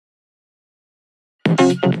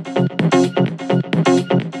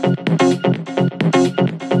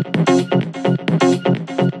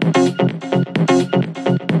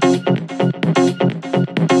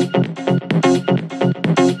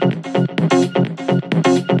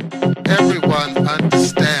Everyone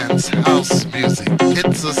understands house music.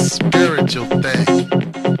 It's a spiritual thing,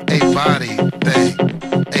 a body thing,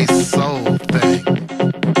 a soul thing,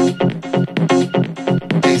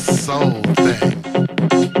 a soul thing.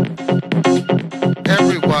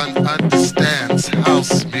 Everyone understands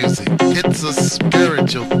house music. It's a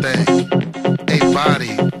spiritual thing, a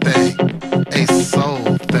body thing, a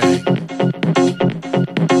soul thing,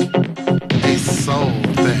 a soul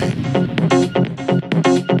thing.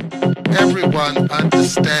 Everyone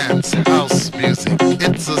understands house music.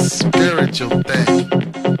 It's a spiritual thing,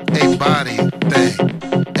 a body thing,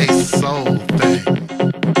 a soul thing.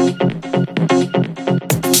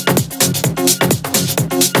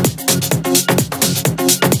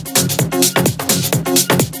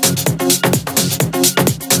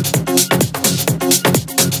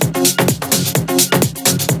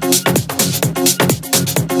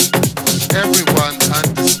 Everyone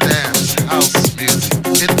understands house music.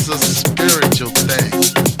 It's a spiritual thing,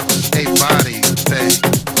 a body thing,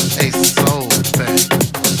 a soul thing,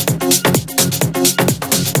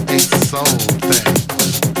 a soul thing.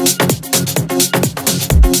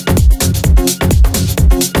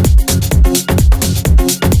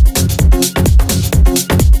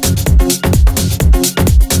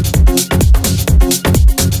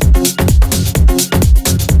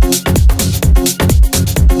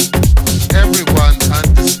 Everyone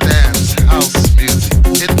understands house music.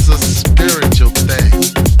 It's a spiritual thing,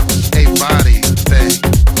 a body thing,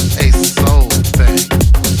 a soul thing,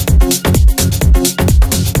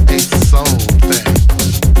 a soul thing.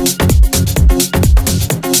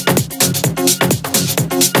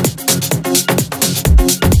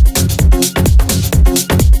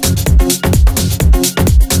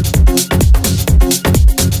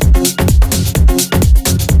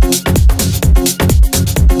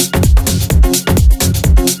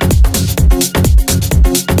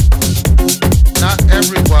 Not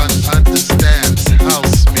everyone understands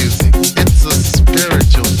house music. It's a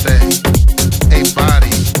spiritual thing, a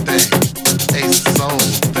body thing, a soul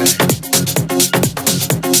thing,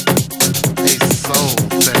 a soul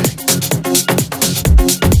thing.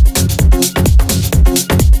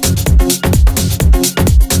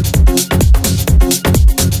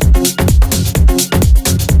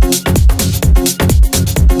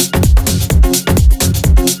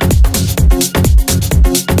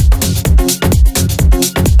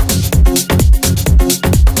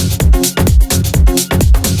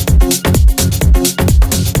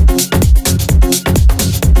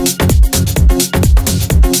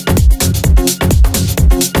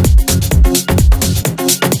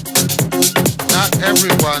 Not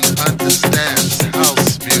everyone understands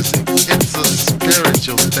house music. It's a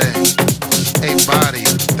spiritual thing, a body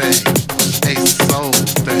thing, a soul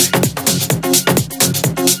thing,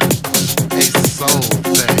 a soul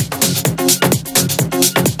thing.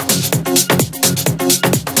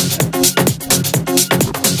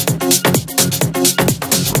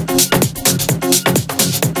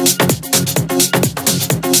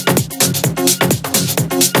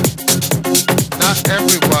 Not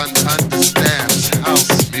everyone understands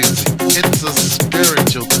house music. It's a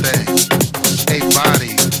spiritual thing, a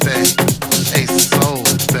body thing, a soul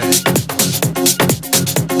thing,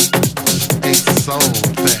 a soul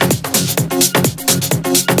thing.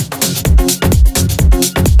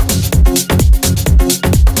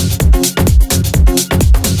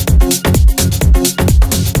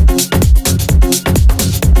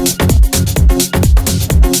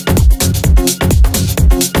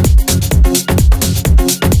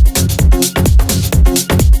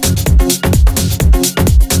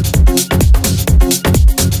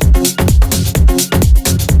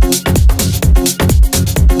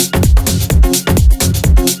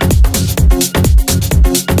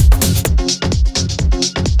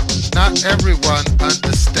 Not everyone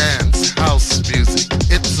understands house music.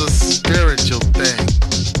 It's a